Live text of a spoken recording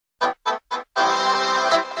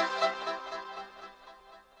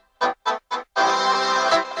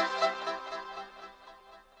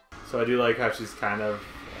So I do like how she's kind of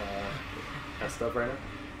messed up right now.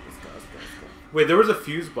 Let's go. Wait, there was a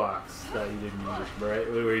fuse box that you didn't use, right?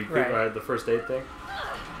 Where you had the first aid thing?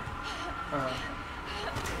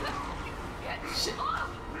 Shit.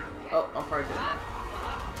 Oh, I'm probably dead.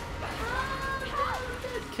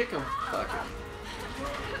 Kick him. Fuck him.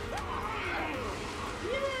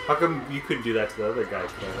 How come you couldn't do that to the other guy?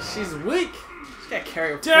 She's weak. She got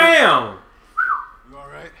carry a Damn! You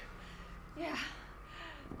alright? Yeah.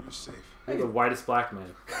 You're safe. You're the whitest black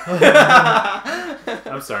man.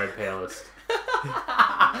 I'm sorry, palest.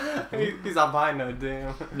 He's albino,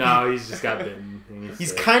 damn. No, he's just got bitten.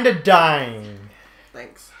 He's kind of dying.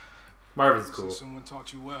 Thanks. Marvin's So cool. someone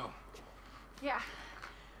taught you well. Yeah.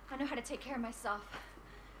 I know how to take care of myself.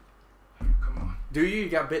 Come on. Do you? You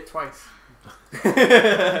got bit twice.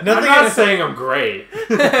 I'm not saying I'm great.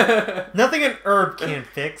 Nothing an herb can't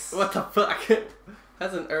fix. What the fuck?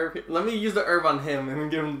 That's an herb. Let me use the herb on him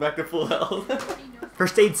and give him back to full health.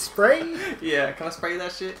 First aid spray? Yeah, can I spray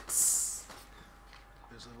that shit?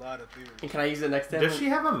 There's a lot of theories. And can I use it next time? Does she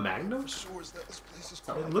have a magnum? For sure is that this place is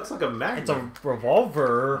It looks like a magnum. It's a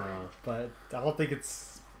revolver, Oh. but I don't think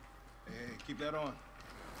it's... Hey, keep that on.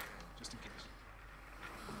 Just in case.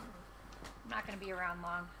 I'm not gonna be around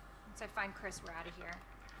long. Once I find Chris, we're out of here.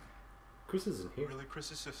 Chris isn't here. Really,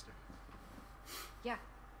 Chris's sister? Yeah.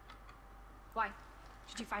 Why?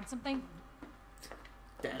 Did you find something?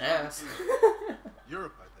 Dead ass.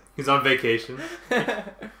 Europe, I think. He's on vacation.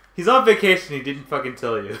 He's on vacation. He didn't fucking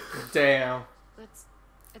tell you. Damn.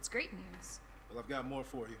 It's great news. Well, I've got more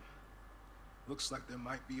for you. Looks like there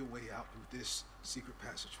might be a way out through this secret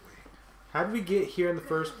passageway. How did we get here in the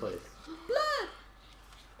first place?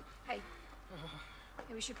 Hey,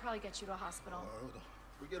 we should probably get you to a hospital. Hold on.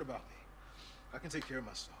 Forget about me. I can take care of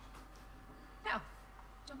myself. No,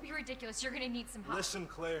 don't be ridiculous. You're gonna need some help. Listen,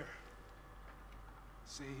 Claire.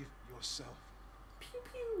 Save yourself. Pew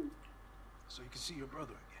pew. So you can see your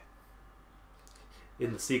brother again.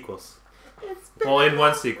 In the sequels. Well, in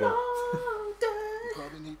one sequel. You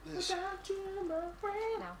probably need this.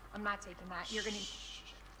 No, I'm not taking that. You're gonna.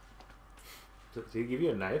 Did he give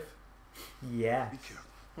you a knife? Yeah. Be careful.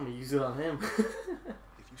 I'm gonna use it on him. If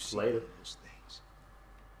you see one Later. of those things,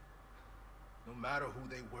 no matter who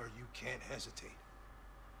they were, you can't hesitate.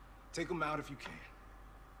 Take them out if you can.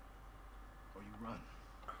 Or you run.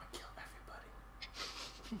 I'm gonna kill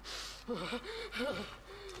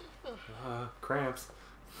everybody. Cramps.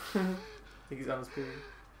 Think he's on his period.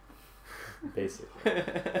 Basically.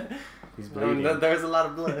 He's I mean, bleeding. there's a lot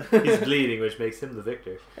of blood. He's bleeding, which makes him the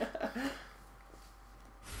victor.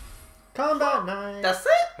 Combat knife. That's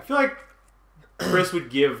it? I feel like Chris would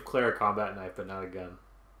give Claire a combat knife, but not a gun.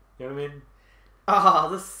 You know what I mean? Oh,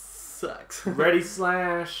 this sucks. Ready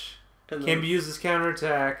slash. And Can be used as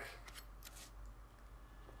counterattack.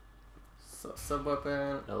 So, sub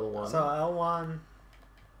weapon. L1. So L1.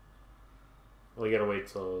 Well, you gotta wait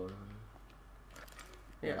till...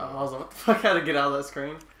 Yeah, I was like, what the fuck? How to get out of that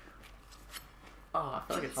screen? Oh, I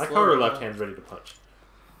feel like it's I like slow how her now. left hand's ready to punch.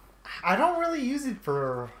 I don't really use it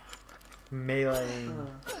for melee.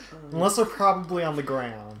 Unless they're probably on the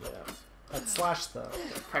ground. Yeah. At slash though.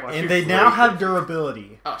 Practice And your they flight. now have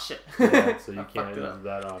durability. Oh shit. Yeah, so you I can't fucked it use up.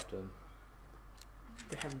 that often.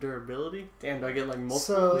 They have durability? Damn, do I get like multiple?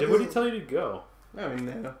 So- Where did he tell you to go? I don't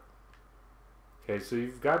even know. Okay, so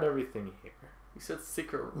you've got everything here. You said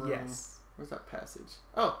secret room. Yes. Where's that passage?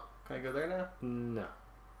 Oh, can I go there now? No.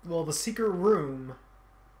 Well, the secret room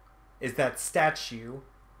is that statue.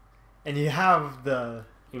 And you have the...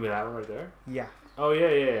 You mean that one right there? Yeah. Oh,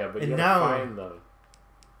 yeah. But you And gotta now- find them.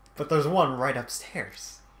 But there's one right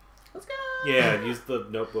upstairs. Let's go! Yeah, use the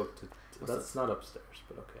notebook to... What's That's not upstairs,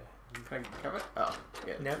 but okay. Can I grab it? Oh,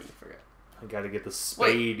 yeah. Nope. Key, forgot. I gotta get the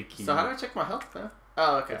spade key. So how do I check my health though?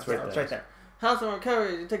 Oh, okay. It's right It's there. right there. Health and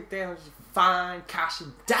recovery, you take damage, fine,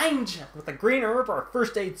 caution, danger! With a green herb or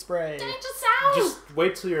first aid spray. Danger sound! Just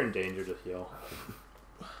wait till you're in danger to heal.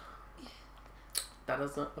 That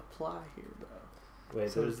doesn't apply here though.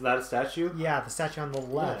 Wait, So- is that a statue? Yeah, the statue on the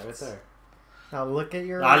left. Yeah, right there. Now look at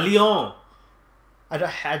your... Ah, Lyon!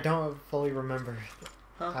 I don't fully remember.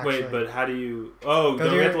 Huh? Actually. Wait, but how do you... Oh, Go don't to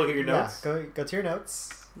we your- have to look at your notes? Yeah, go to your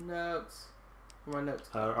notes. Notes. Where are my notes?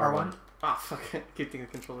 R1. Ah, fuck. I keep thinking the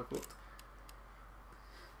controller cool.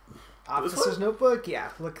 Officer's notebook? Yeah,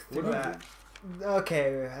 look through What that.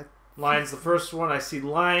 Okay. Lion's the first one. I see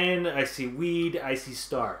lion, I see weed, I see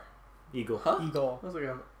star. Eagle. Huh? Eagle. Looks like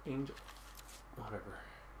an angel. Whatever.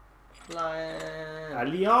 Lion. Ah,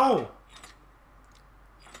 Lyon!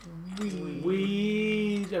 Weed.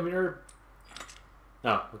 Weed. I mean, herb.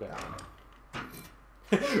 Oh, okay.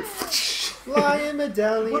 Lion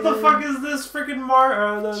medallion. What the fuck is this freaking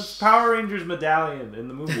the Power Rangers medallion in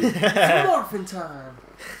the movie? It's morphin' time.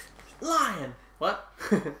 Lion. What?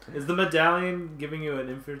 Is the medallion giving you an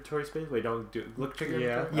inventory space? Wait, don't do look check your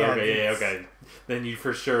Yeah. inventory? Yeah, Okay, it's- okay. Then you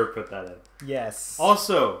for sure put that in. Yes.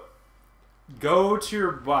 Also, go to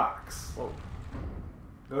your box. Whoa.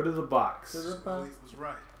 Go to the box. Is it box? Police was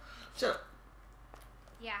right. Shut up.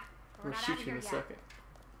 Yeah, but I'm we're gonna not out shoot of you here in a yet. second.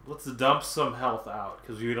 Let's dump some health out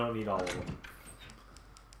because we don't need all of them.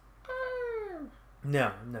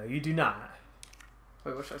 No, you do not.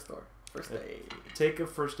 Wait, what should I store? First aid. Take a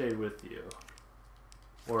first aid with you,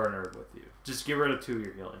 or an herb with you. Just get rid of 2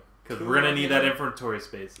 you're healing because 2 we're gonna I'm need that healing? inventory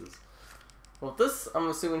spaces. Well, this I'm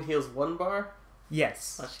assuming heals 1 bar.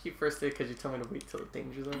 Yes. I should keep first aid because you told me to wait till the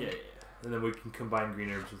danger zone. Yeah. And then we can combine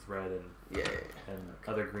green herbs with red and Yeah.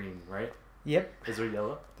 other green, right? Yep. Is there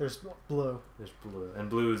yellow? There's blue. There's blue, and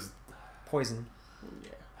blue is Poison. Yeah.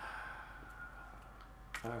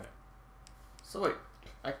 all right. So wait,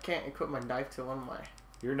 I can't equip my knife to one of my.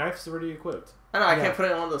 Your knife's already equipped. I know I Yeah. can't put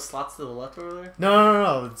it in one of those slots to the left over there.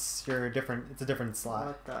 No. It's your different. It's a different slot.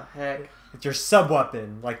 What the heck? It's your sub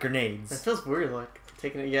weapon, like It grenades. feels weird, like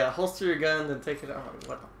taking it. Yeah, holster your gun, then take it out.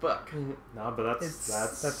 Like, what the fuck? No, but It's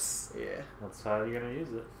that's Yeah. how you're gonna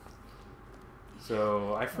use it.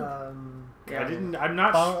 So I Yeah. I'm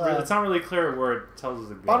not. It's not really clear where it tells us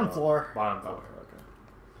to go. Bottom floor. Bottom floor.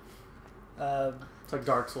 Okay. It's like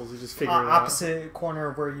Dark Souls. You just figure it out. Opposite corner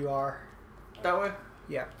of where you are. That way.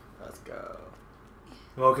 Yeah. Let's go.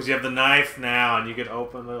 Well, because you have the knife now, and you can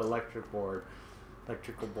open the electrical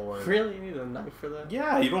board. Really, you need a knife for that?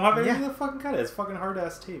 Yeah, you don't have anything Yeah. to fucking cut it. It's fucking hard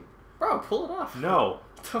ass tape. Bro, pull it off. No,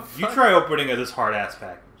 What the you fuck? try opening this hard ass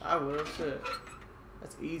package. I will. Shit.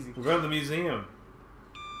 That's easy. We're going to the museum.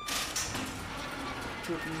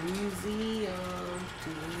 To the museum. To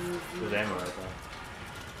the museum. There's ammo right there.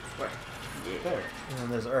 Where? Yeah. There. And then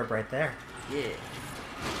there's herb right there. Yeah.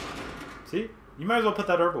 See, you might as well put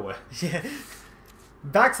that herb away. Yeah.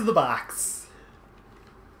 Back to the box.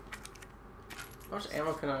 How much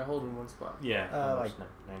ammo can I hold in one spot? Yeah, how much like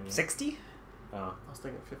now? 90? 60? Oh, I was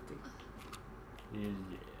thinking 50.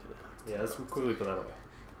 yeah. Let's quickly put that away.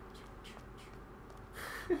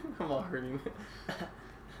 I'm all hurting.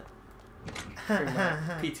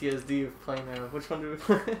 PTSD of playing which one do we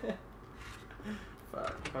play?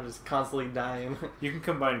 Fuck, I'm just constantly dying. You can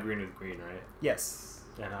combine green with green, right? Yes.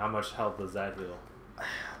 And how much health does that heal?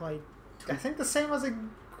 Like, I think the same as a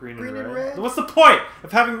Green, Green and and red? red? What's the point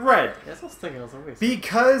of having red? Yes, I was thinking I was always.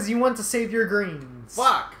 because you want to save your greens.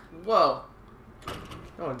 Fuck! Whoa!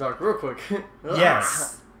 I went dark real quick.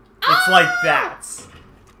 Yes. It's like that.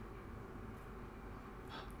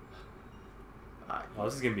 Oh,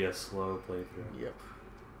 this is gonna be a slow playthrough. Yep.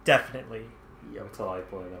 Definitely. Yep. Until I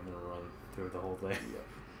play it, I'm gonna run through the whole thing. Yep.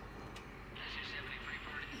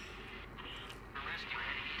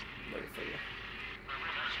 Ready for you.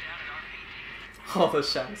 All the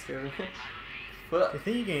shots here. I Fuck.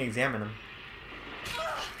 think you can examine them.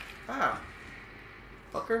 Ah.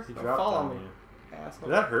 Fucker. He Don't dropped fall on on me. you. Asshole.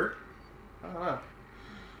 Did that hurt? I don't know.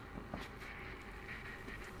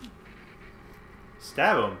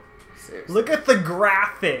 Stab him. Seriously. Look at the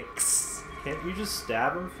graphics. Can't you just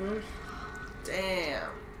stab him first? Damn.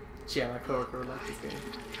 Yeah, my coworker would like this game.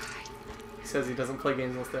 He says he doesn't play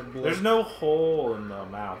games unless they have blood. There's no hole in the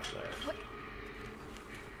mouth there. What?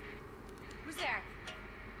 Who's there?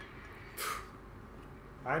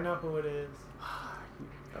 I know who it is.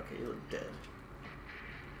 Okay, you look dead.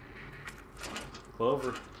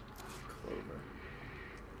 Clover. Clover.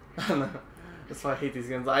 I don't know. That's why I hate these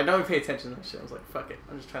games. I don't even pay attention to that shit. I was like, fuck it.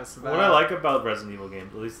 I'm just trying to survive. What I like about Resident Evil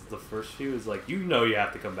games, at least the first few, is like you know you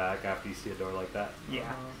have to come back after you see a door like that.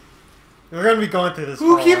 Yeah. We're gonna be going through this.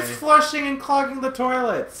 Who hallway. keeps flushing and clogging the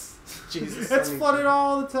toilets? Jesus, It's I need flooded to-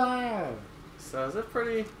 all the time. So is it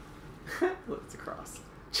pretty... Look, it's a cross.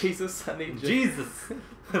 Jesus, I need you. Jesus.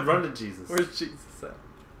 Run to Jesus. Where's Jesus at?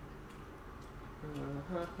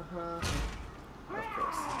 Of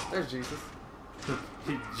course. There's Jesus.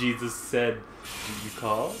 Jesus said, "Did you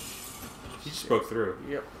call?" He just broke through.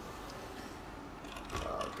 Yep. Oh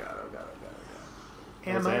god, oh god, oh god, oh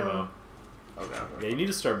god. What's ammo? Oh god. Yeah, you need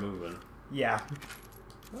to start moving. Yeah.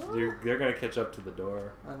 They're gonna catch up to the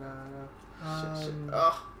door. I know, I know. Shit. Um,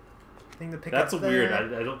 Oh. Thing to pick That's up weird.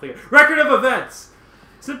 there. I don't think. Record of events.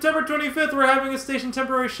 September 25th, we're having a station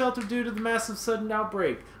temporary shelter due to the massive sudden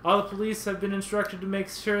outbreak. All the police have been instructed to make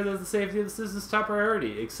sure that the safety of the citizens is top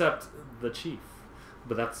priority, except the chief.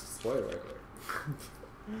 But that's a spoiler alert.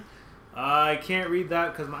 I can't read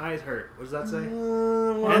that because my eyes hurt. What does that say?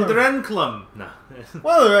 Well, Endrenklum. No.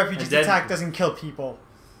 well, the refugees And then- attack doesn't kill people.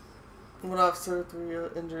 One officer, 3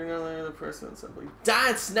 injuring another person, simply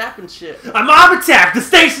died snapping shit. A mob attacked the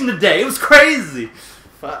station today. It was crazy.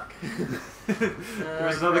 Fuck. There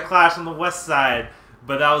was another clash on the west side,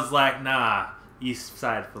 but that was like, nah, east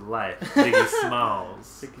side for life. Biggie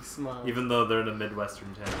Smalls. Biggie Smalls. Even though they're in a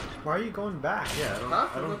midwestern town. Why are you going back? Yeah, Huh?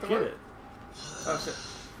 I don't Is that the get one? it. Oh shit.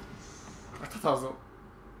 I thought that was a...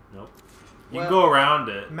 Nope. You Well, can go around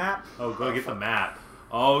it. Map. Oh, go get the map.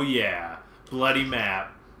 Oh yeah, bloody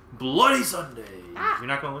map. Bloody Sunday. You're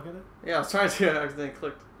not gonna look at it? Yeah, I was trying to. I accidentally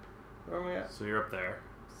clicked. Where am I at? So you're up there.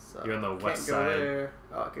 So You're on the can't west go side. there.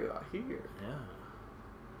 Oh, I can go out here. Yeah.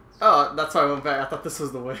 Oh, that's why I went back. I thought this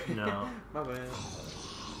was the way. No. My bad.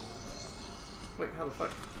 Wait, how the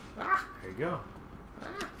fuck? Ah! There you go.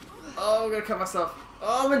 Ah! Oh, I'm gonna cut myself.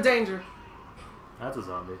 Oh, I'm in danger. That's a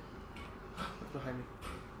zombie. What's behind me?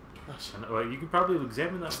 Oh, shit. Well, you could probably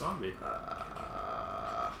examine that zombie.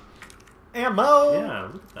 Ammo. Yeah,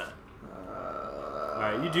 look at that.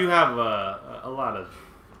 Alright, you do have a lot of...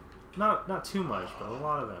 Not too much, but a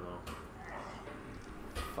lot of ammo.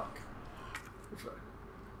 Fuck. Which way?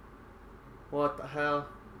 What the hell?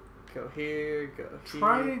 Go here, go here.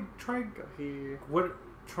 Try Go here.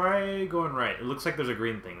 Try going right. It looks like there's a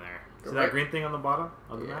green thing there. Go See right? that green thing on the bottom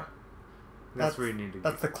of the Yeah. map? That's where you need to go.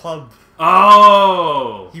 That's the club.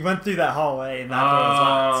 Oh! He went through that hallway and that door was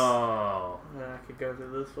locked. Oh! I could go to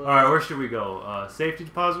this one. Alright, where should we go? Safety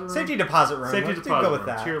deposit room? Safety deposit room. Safety Let's deposit go room. with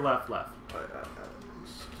that. To your left. There,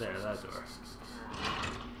 that door.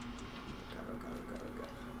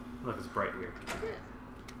 Go. Look, it's bright here.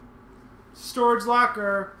 Storage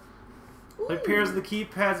locker. It appears the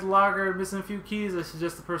keypad's the locker, missing a few keys. I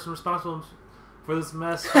suggest the person responsible for this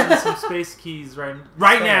mess find some space keys right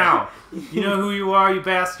now. You know who you are, you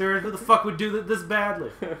bastard. Who the fuck would do this badly?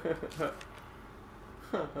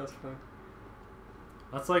 That's funny.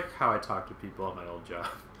 That's like how I talk to people at my old job.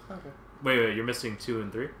 Okay. Wait, you're missing 2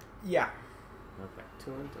 and 3? Yeah. Okay.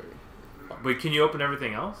 2 and 3. Wait, can you open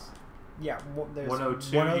everything else? Yeah. There's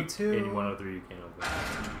 102. 102. And 103 you can't open.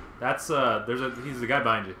 That's he's the guy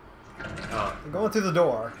behind you. Oh. They're going through the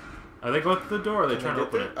door. Are they going through the door or are they Can trying they to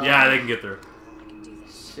open get it? through? Yeah, they can get through.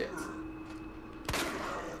 Shit.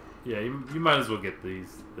 Yeah, you might as well get this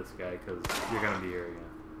guy because you're gonna be here again.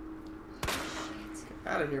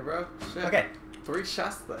 Get out of here, bro. Shit. Okay. 3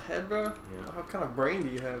 shots to the head, bro? Yeah. What kind of brain do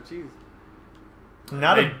you have? Jeez.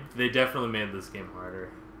 They definitely made this game harder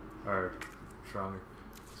or stronger.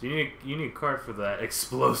 So you need a card for that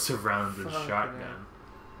explosive rounds and Fuck, shotgun. man.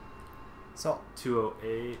 So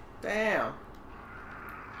 208. Damn.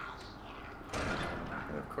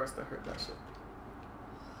 And of course they heard that shit.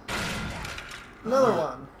 another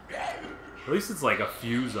one. At least it's like a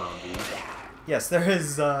few zombies. Yes, there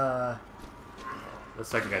is. The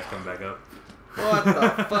second guy's coming back up. What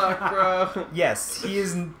the fuck, bro? Yes, he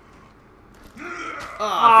is. Oh,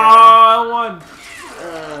 I won.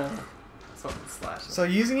 Something slashing. So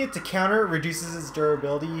using it to counter reduces his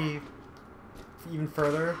durability even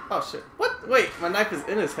further. Oh shit. What? Wait, my knife is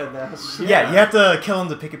in his head now. Shit. Yeah, you have to kill him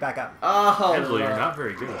to pick it back up. Oh, Angela, you're no. not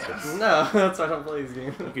very good at this. No, that's why I don't play these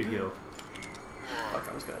games. You could heal. Fuck,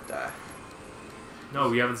 I'm just gonna die. No,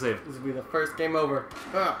 we haven't saved. This will be the first game over.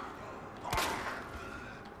 Ugh.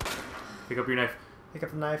 Pick up your knife. Pick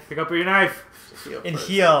up the knife Pick up your knife. Heal and first.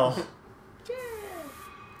 heal.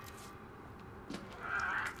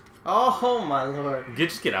 Oh my lord.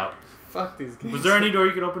 Just get out. Fuck these games. Was there any door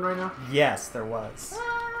you could open right now? Yes, there was.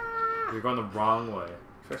 You're going the wrong way.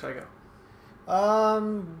 Where should I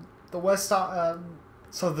go? The west.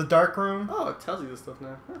 So the dark room. Oh, it tells you this stuff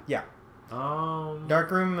now. Huh. Yeah,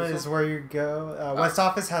 dark room This is one? where you go. West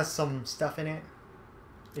office has some stuff in it.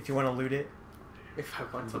 If you want to loot it, If I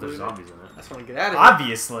want to But there's loot it. zombies in I it. just want to get out of here.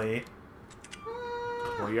 obviously.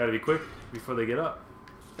 Well, you gotta be quick before they get up.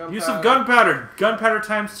 Gunpowder. Use of gunpowder. Gunpowder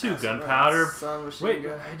times 2. That's Gunpowder. right, son of a Wait,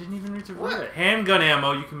 shit. I didn't even read to What? read it. Handgun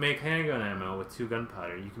ammo. You can make handgun ammo with 2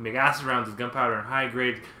 gunpowder. You can make acid rounds with gunpowder and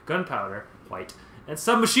high-grade gunpowder, white. And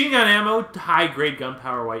submachine gun ammo, high-grade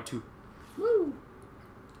gunpowder, white too. Woo!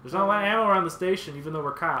 There's not a lot of ammo around the station, even though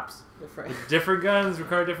we're cops. Different. Different guns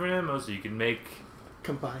require different ammo, so you can make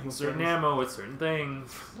Combining certain things. ammo with certain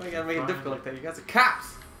things. Why you gotta make it difficult like that? You guys are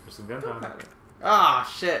cops! There's some gunpowder.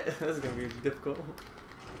 Ah, shit. This is gonna be difficult.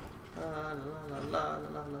 La la la la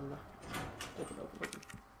la la la. Open.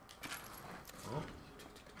 Oh.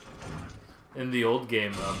 In the old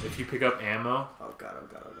game, if you pick up ammo Oh god.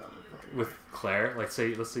 with Claire, let's say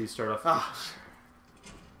you start off. Ah, shit.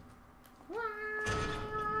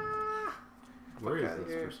 Where is Fuck outta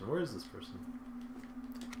this here. person? Where is this person?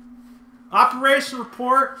 Operation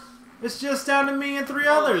report. It's just down to me and 3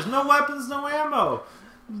 others. No weapons, no ammo.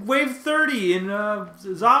 Wave 30 in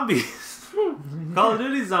zombies. Call of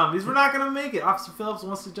Duty zombies. We're not gonna make it. Officer Phillips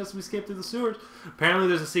wants to suggest we escape through the sewers. Apparently,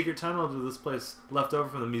 there's a secret tunnel to this place left over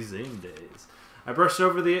from the museum days. I brushed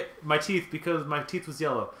over my teeth because my teeth was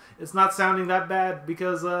yellow. It's not sounding that bad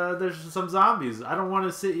because there's some zombies. I don't want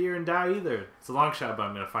to sit here and die either. It's a long shot, but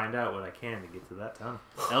I'm gonna find out what I can to get to that tunnel.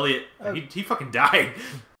 Elliot, he fucking died.